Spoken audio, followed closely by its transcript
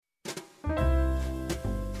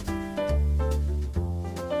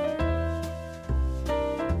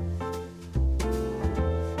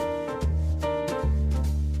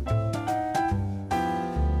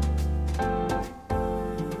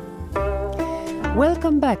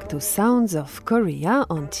Welcome back to Sounds of Korea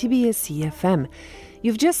on TBS EFM.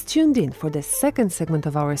 You've just tuned in for the second segment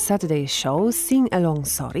of our Saturday show, Sing Along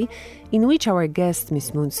Sorry, in which our guest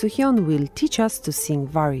Miss Moon Soo-hyun will teach us to sing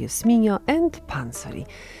various minyo and Pansori.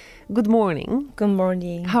 Good morning. Good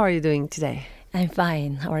morning. How are you doing today? I'm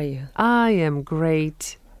fine. How are you? I am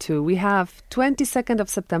great too. We have 22nd of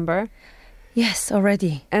September. Yes,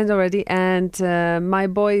 already. And my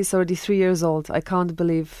boy is already 3 years old. I can't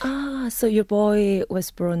believe. So your boy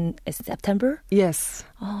was born in September? Yes,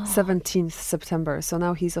 17th September. So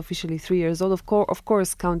now he's officially 3 years old. Of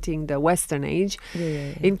course, counting the Western age.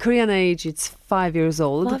 Yeah. In Korean age, it's 5 years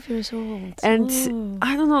old. 5 years old. And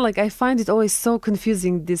I don't know, I find it always so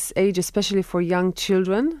confusing, this age, especially for young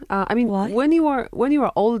children. Why? when you are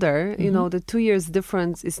older, the 2 years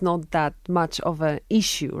difference is not that much of an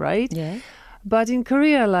issue, right? Yeah. But in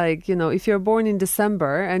Korea, if you're born in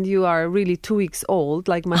December and you are really 2 weeks old,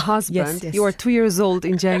 like my husband, yes. you are 2 years old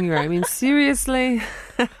in January. I mean, seriously,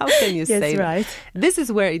 how can you say That's that? right. This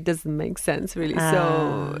is where it doesn't make sense, really.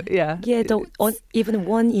 So, yeah. Yeah, even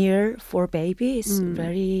 1 year for baby is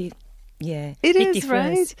very... Yeah, it is,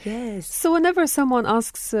 difference. Right? Yes. So whenever someone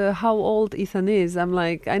asks how old Ethan is, I'm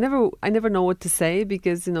like, I never know what to say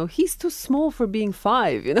because, he's too small for being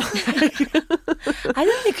 5, I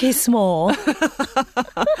don't think he's small.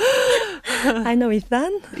 I know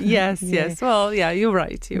Ethan. Yes. Well, yeah, you're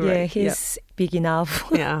right. Yeah, he's big enough.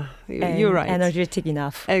 Yeah, you're right. Energetic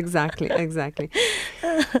enough. Exactly.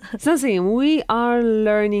 Sanseim, we are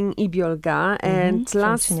learning 이별가, and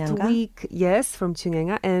last week, from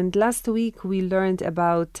Chungyanga, and last week we learned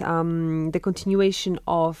about the continuation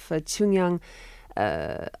of Chungyang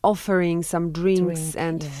offering some drinks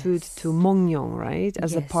and food to Mongyong, right?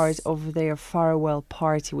 As a part of their farewell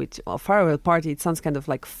party. Farewell party, it sounds kind of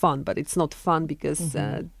like fun, but it's not fun because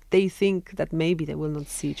they think that maybe they will not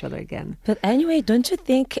see each other again. But anyway, don't you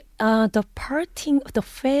think the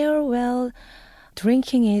farewell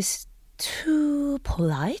drinking is too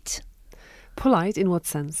polite? Polite in what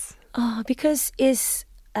sense? Because it's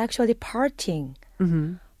actually partying.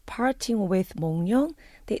 Partying with Mongyong,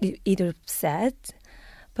 they either said,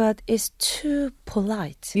 but it's too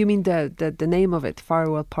polite. You mean the name of it,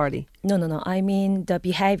 farewell party? No. I mean the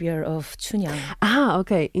behavior of Chunyang.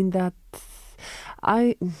 Okay. In that,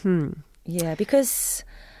 Yeah, because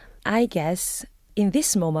I guess in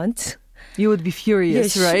this moment... You would be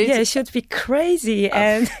furious, right? Yeah, it should be crazy.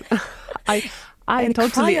 And I and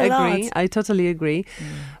totally cry a agree. lot. I totally agree.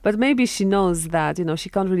 But maybe she knows that, she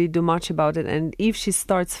can't really do much about it. And if she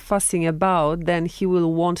starts fussing about, then he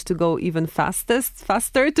will want to go even faster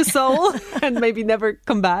to Seoul and maybe never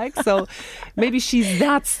come back. So maybe she's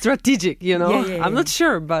that strategic, Yeah. I'm not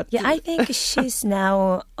sure, but... Yeah, I think she's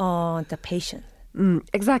now the patient.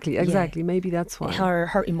 Exactly. Maybe that's why.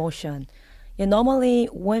 Her emotion. Yeah, normally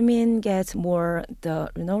women get more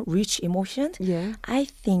the rich emotion. Yeah. I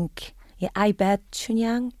bet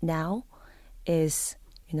Chunyang now is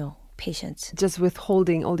patient. Just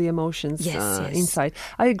withholding all the emotions yes. inside.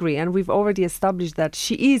 I agree, and we've already established that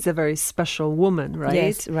she is a very special woman, right?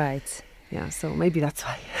 Yes, right. Yeah, so maybe that's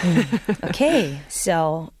why. Okay,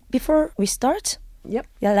 so before we start,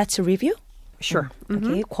 let's review. Sure.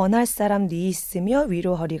 Okay, 권할 사람 네 있으며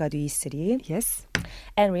위로하리가 네 있으리. Yes.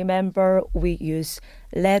 And remember, we use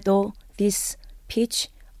레도, this pitch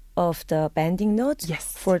of the bending note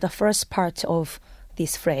for the first part of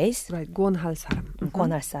this phrase. Right, 권할 사람.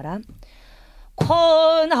 권할 사람.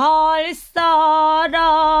 권할 사람.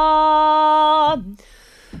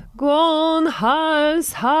 권할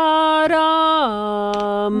사람.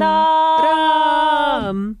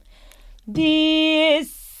 나람. 네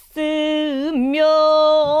있으며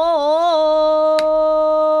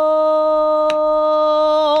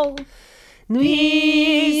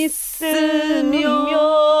네 있으며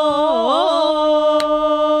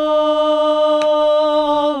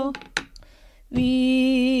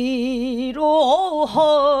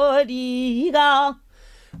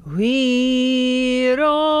위로하리가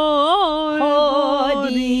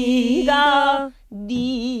네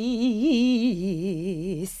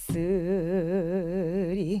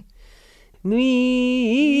있으리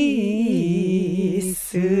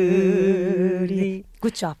있으리.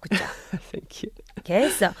 Good job. Thank you. Okay,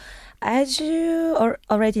 so as you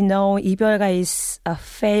already know, 이별가 is a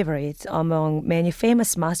favorite among many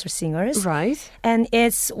famous master singers. Right. And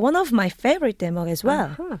it's one of my favorite demo as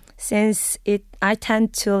well. Since I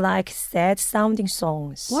tend to like sad sounding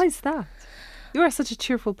songs. Why is that? You are such a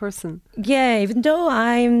cheerful person. Yeah, even though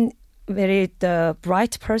I'm very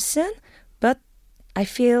bright person, but I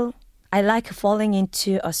feel I like falling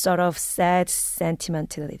into a sort of sad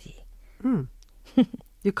sentimentality.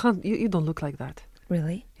 You can't. You don't look like that.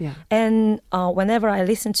 Really? Yeah. And whenever I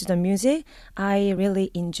listen to the music, I really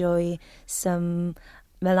enjoy some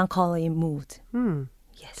melancholy mood.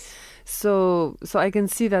 Yes. So I can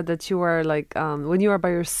see that you are like when you are by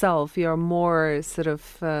yourself, you are more sort of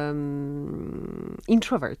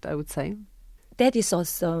introvert, I would say. That is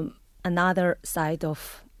also another side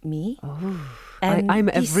of me. Oh, and I'm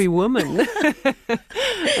every woman.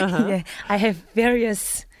 Yeah, I have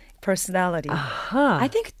various personality. I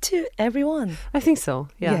think to everyone. I think so.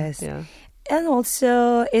 Yeah. Yes. Yeah. And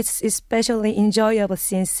also, it's especially enjoyable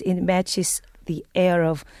since it matches the air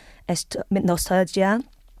of nostalgia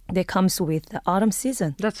that comes with the autumn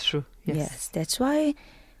season. That's true. Yes. That's why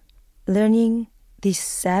learning this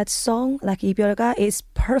sad song like 이별가 is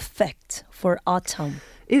perfect for autumn.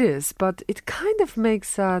 It is, but it kind of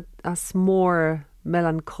makes us more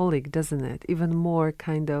melancholic, doesn't it? Even more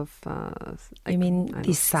kind of You mean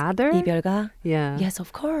this sadder? 이별가? Yeah. Yes,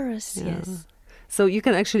 of course. Yeah. Yes. So you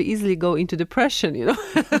can actually easily go into depression, you know,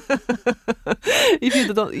 if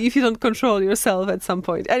you don't control yourself at some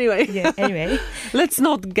point. Anyway, let's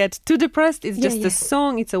not get too depressed. It's just a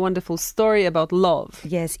song. It's a wonderful story about love.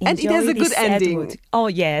 Yes, and it has a good ending. Mood. Oh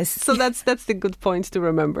yes. So that's the good point to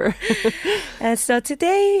remember. So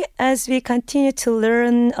today, as we continue to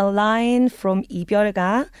learn a line from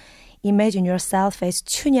이별가, imagine yourself as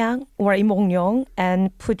춘향 or 이몽룡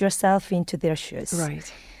and put yourself into their shoes.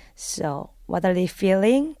 Right. So, what are they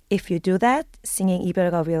feeling? If you do that, singing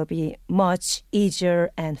이별가 will be much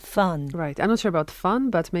easier and fun. Right. I'm not sure about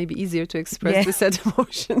fun, but maybe easier to express the sad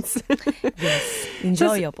emotions. Yes.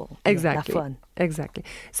 Enjoyable. Exactly. Fun. Exactly.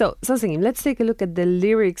 So, 선생님, let's take a look at the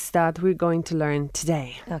lyrics that we're going to learn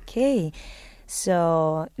today. Okay.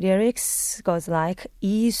 So, lyrics goes like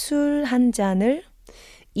이술 한 잔을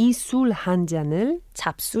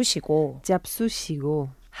잡수시고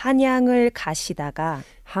한양을 가시다가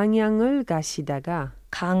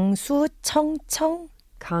강수청청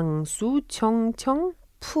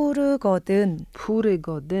푸르거든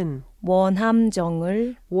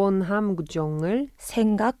원함정을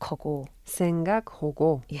생각하고.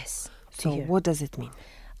 Yes. So what does it mean?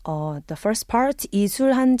 The first part,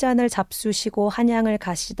 이술 한 잔을 잡수시고 한양을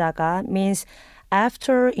가시다가 means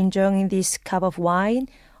after enjoying this cup of wine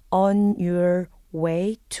on your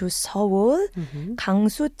way to 서울,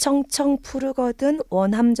 강수청청 푸르거든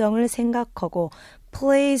원함정을 생각하고.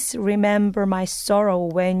 Please remember my sorrow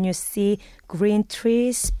when you see green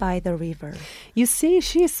trees by the river. You see,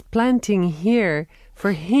 she is planting here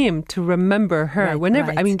for him to remember her.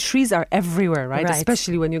 I mean, trees are everywhere, right?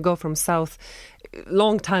 Especially when you go from south,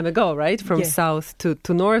 long time ago, right? From south to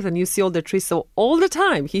north, and you see all the trees. So all the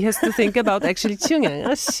time, he has to think about actually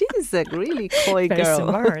춘향. She's a really coy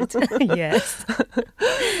girl. Very smart. Yes.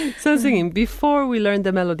 So singing, before we learn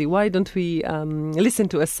the melody, why don't we listen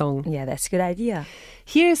to a song? Yeah, that's a good idea.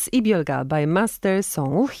 Here's 이별가 by Master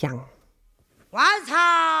성우향.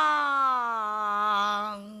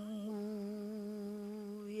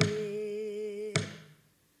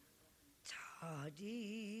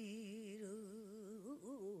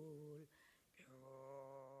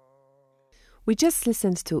 We just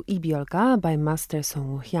listened to 이별가 by Master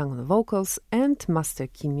성우향 on the vocals and Master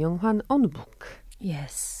Kim Young-hwan on book.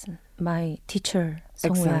 Yes, my teacher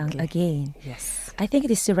성우향 again. Yes, I think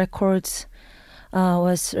this record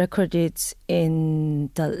was recorded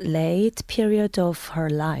in the late period of her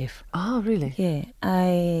life. Oh, really? Yeah,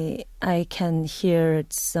 I can hear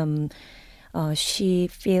some. She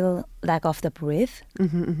feel lack of the breath.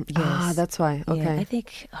 Yes. That's why. Okay. Yeah, I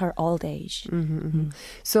think her old age.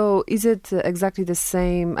 So is it exactly the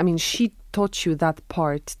same? I mean, she taught you that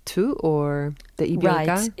part too, or the 이별가?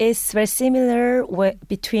 Right. It's very similar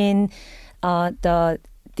between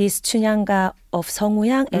this 춘향가 of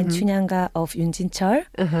성우향 and 춘향가 of 윤진철.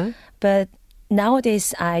 But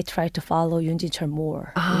nowadays, I try to follow 윤진철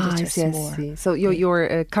more. I see. So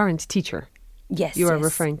your current teacher. Yes, you are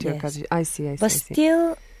referring to your cousin. I see. But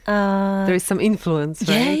still, there is some influence,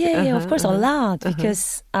 right? Yeah, of course, a lot,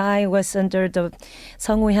 because I was under the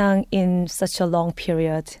성우향 in such a long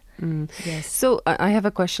period. Yes. So I have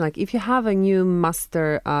a question. Like, if you have a new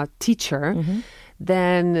master teacher,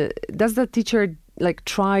 then does the teacher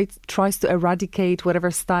tries to eradicate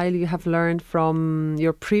whatever style you have learned from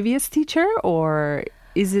your previous teacher, or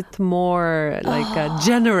is it more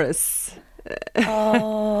generous?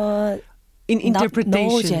 In interpretation.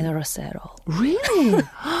 No generous at all. Really?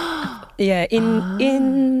 Yeah,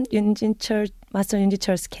 in Master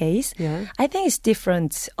윤진철's case, I think it's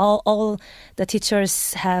different. All the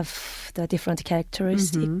teachers have the different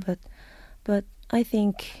characteristic, but I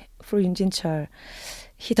think for 윤진철,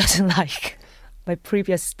 he doesn't like my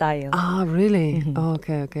previous style. Ah, really? Oh,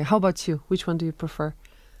 okay. How about you? Which one do you prefer?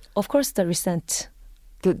 Of course, the recent.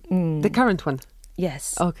 The current one?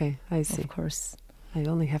 Yes. Okay, I see. Of course. I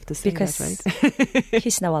only have to say because that, right?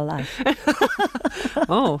 he's now alive.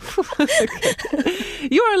 Oh, okay.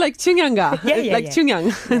 You are like Chunhyanga. Like Chunhyang.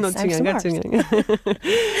 Yes, Not I'm Chunhyanga, smart.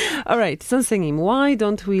 Chunhyang. All right, 선생님, why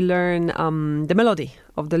don't we learn the melody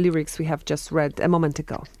of the lyrics we have just read a moment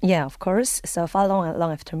ago? Yeah, of course. So follow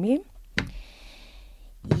along after me.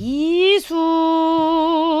 이술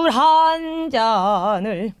한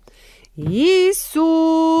잔을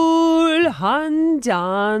이술 한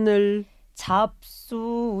잔을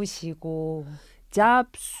잡수시고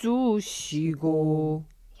잡수시고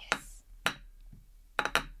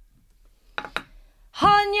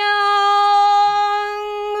한양을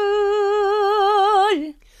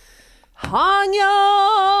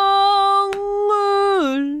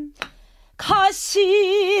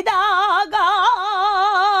가시다가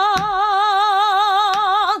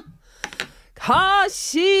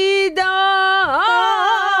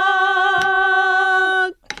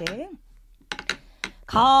okay.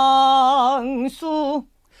 강수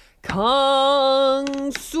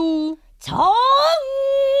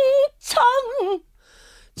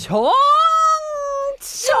정청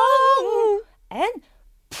and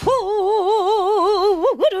푸르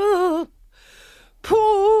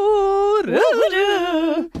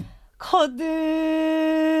거든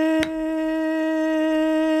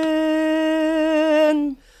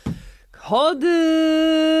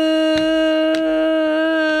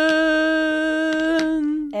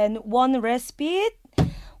and one rest beat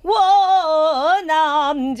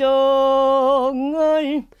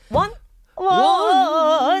원남정을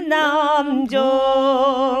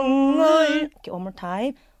원남정을 okay, one more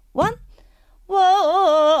time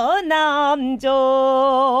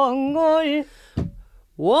원남정을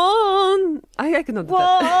I cannot do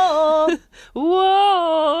that.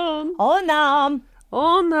 어남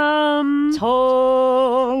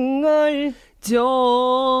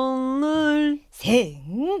정을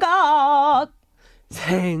생각하고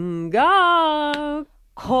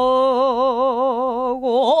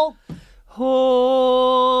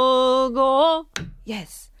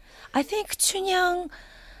Yes. I think Chunhyang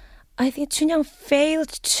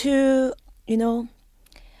failed to,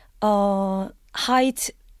 hide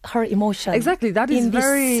her emotion. Exactly, that is in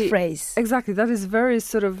very this phrase. Exactly, that is very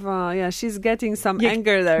sort of she's getting some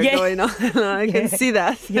anger there going on. I can see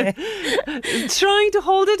that. Yeah. Trying to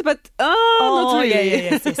hold it, but not really.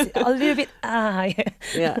 Yes. A little bit.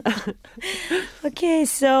 Yeah. Okay,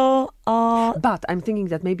 so. But I'm thinking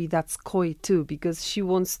that maybe that's coy too, because she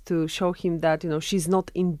wants to show him that she's not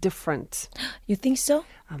indifferent. You think so?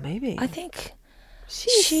 Maybe. I think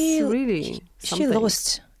she really something.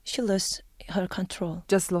 She lost her control.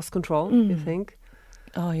 Just lost control, you think?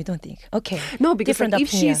 Oh, you don't think? Okay. No, because if opinion.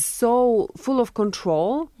 she's so full of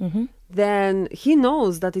control, then he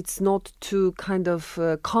knows that it's not too kind of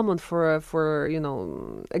common for a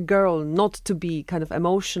girl not to be kind of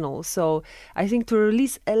emotional. So I think to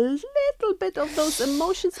release a little bit of those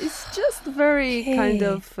emotions is just very kind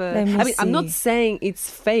of. I'm not saying it's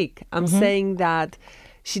fake. I'm saying that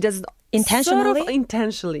she doesn't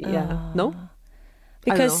intentionally. Yeah. No.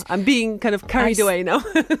 Because I'm being kind of carried away now.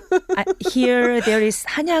 Here there is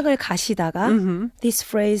한양을 가시다가 this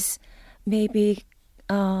phrase maybe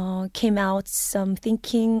came out some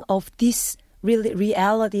thinking of this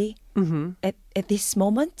reality at this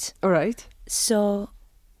moment. All right. So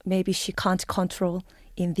maybe she can't control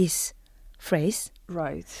in this phrase.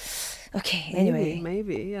 Right. Okay, anyway.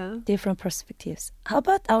 Maybe, yeah. Different perspectives. How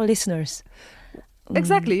about our listeners?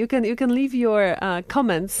 Exactly. You can leave your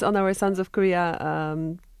comments on our Sons of Korea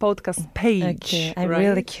podcast page. Okay, I'm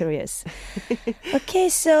really curious. Okay,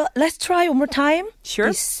 so let's try one more time. Sure.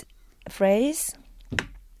 This phrase.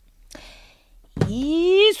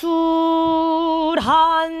 이술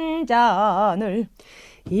한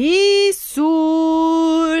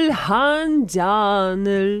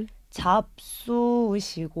잔을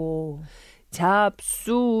잡수시고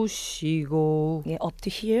Yeah, up to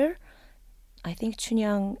here. I think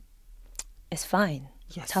Chunhyang is fine.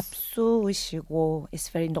 Yes. 잡수시고 is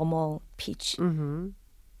very normal pitch.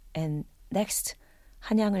 And next,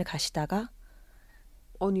 한양을 가시다가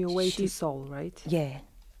on your way to Seoul, right? Yeah,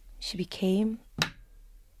 she became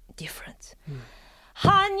different.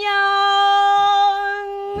 한양을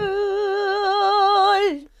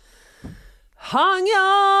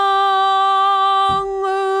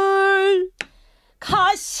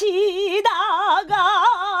가시다가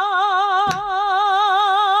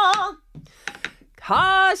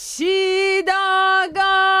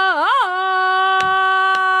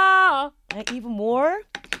even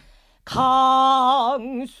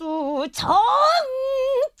강수청청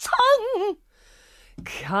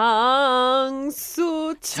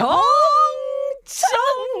강수청청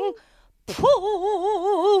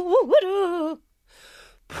푸르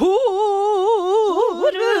푸르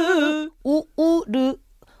우우르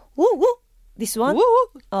우우. This one,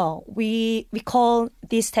 we call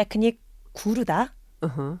this technique 구르다.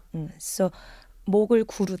 So 목을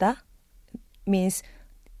구르다 means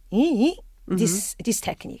this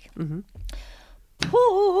technique. 푸르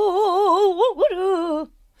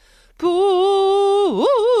푸르.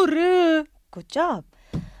 Good job.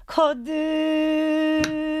 거든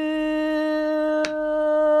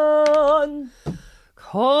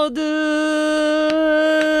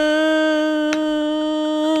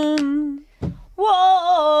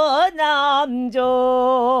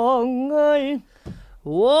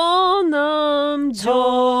원남정을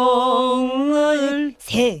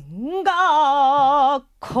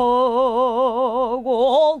생각하고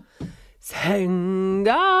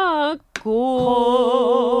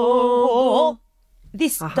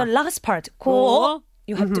This the last part. 고.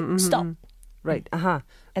 You have to stop. Right. And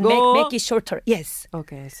make it shorter. Yes.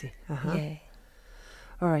 Okay, I see. Yeah.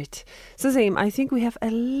 All right. 선생님, I think we have a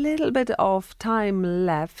little bit of time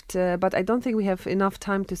left, but I don't think we have enough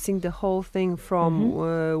time to sing the whole thing from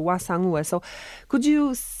Wasangwe. So could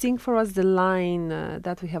you sing for us the line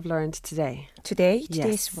that we have learned today? Today's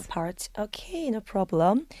Yes. part. Okay, no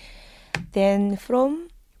problem. Then from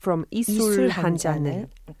이술 한 잔을.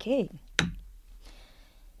 Okay.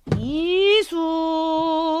 이술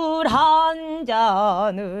한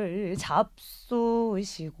잔을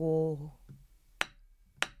잡수시고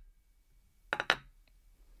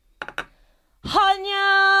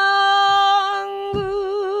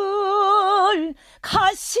한양을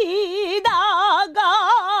가시다가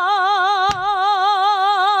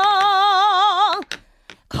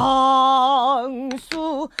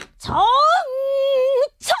강수 청청푸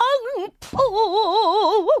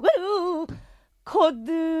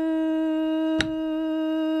거든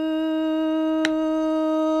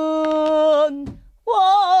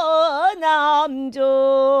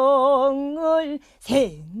원남정을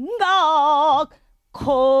생각하고.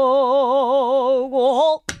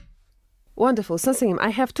 Wonderful. 선생님, I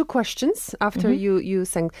have two questions after you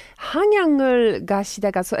sang. 한양을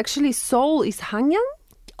가시다가. So actually Seoul is Hanyang?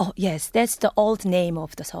 Oh, yes. That's the old name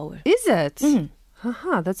of the Seoul. Is it?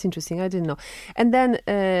 That's interesting. I didn't know. And then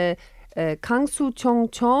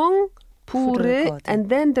강수청청 푸르, and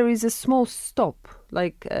then there is a small stop,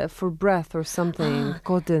 like for breath or something.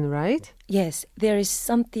 거든, right? Yes, there is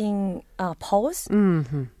something pause.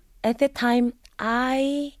 At that time,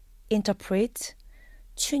 I interpret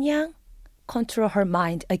춘향 control her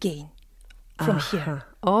mind again from here.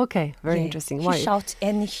 Okay, very interesting. He Why? shouts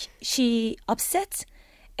and she upsets,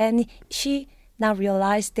 and she now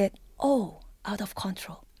realized that, out of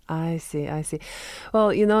control. I see.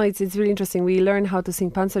 Well, you know, it's really interesting. We learn how to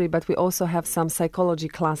sing Pansori, but we also have some psychology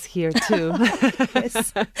class here too.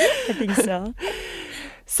 Yes, I think so.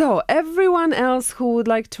 So, everyone else who would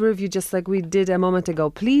like to review, just like we did a moment ago,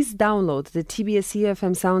 please download the TBS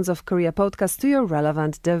EFM Sounds of Korea podcast to your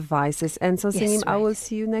relevant devices. And so, Yes, I right. will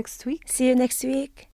see you next week. See you next week.